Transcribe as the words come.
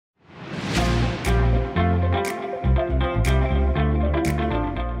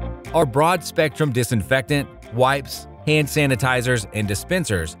Our broad-spectrum disinfectant, wipes, hand sanitizers, and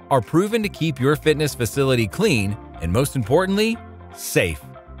dispensers are proven to keep your fitness facility clean and, most importantly, safe.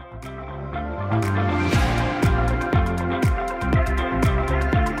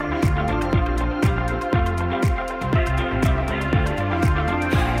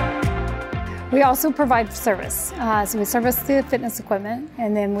 We also provide service. So we service the fitness equipment,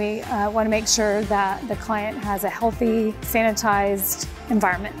 and then we want to make sure that the client has a healthy, sanitized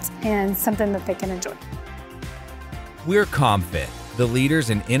environment and something that they can enjoy. We're ComFit, the leaders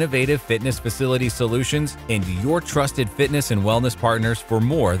in innovative fitness facility solutions and your trusted fitness and wellness partners for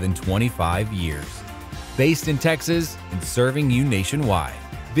more than 25 years. Based in Texas and serving you nationwide.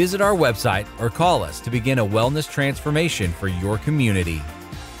 Visit our website or call us to begin a wellness transformation for your community.